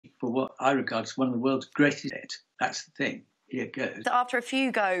for what I regard as one of the world's greatest hits. That's the thing. Here it goes. After a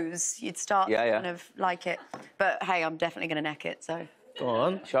few goes, you'd start to kind of like it. But, hey, I'm definitely going to neck it, so... Go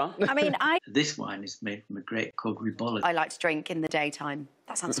on. Sure. I mean, This wine is made from a grape called Ribolla. I like to drink in the daytime.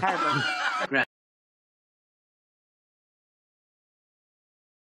 That sounds terrible.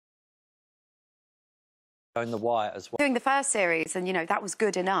 In the white as well. Doing the first series, and, you know, that was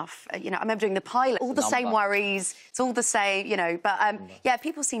good enough. You know, I remember doing the pilot. All the same worries. It's all the same, you know. But, yeah,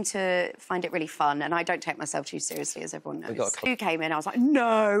 people seem to find it really fun, and I don't take myself too seriously, as everyone knows. Who came in, I was like,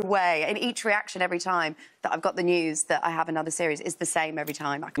 no way. And each reaction every time that I've got the news that I have another series is the same every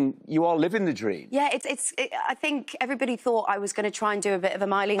time. You are living the dream. Yeah, I think everybody thought I was going to try and do a bit of a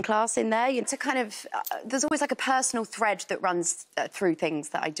Myleene class in there. It's a kind of... there's always, like, a personal thread that runs through things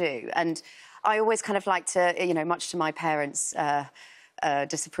that I do, and... I always kind of like to, you know, much to my parents'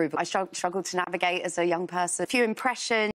 disapproval. I struggled to navigate as a young person. A few impressions.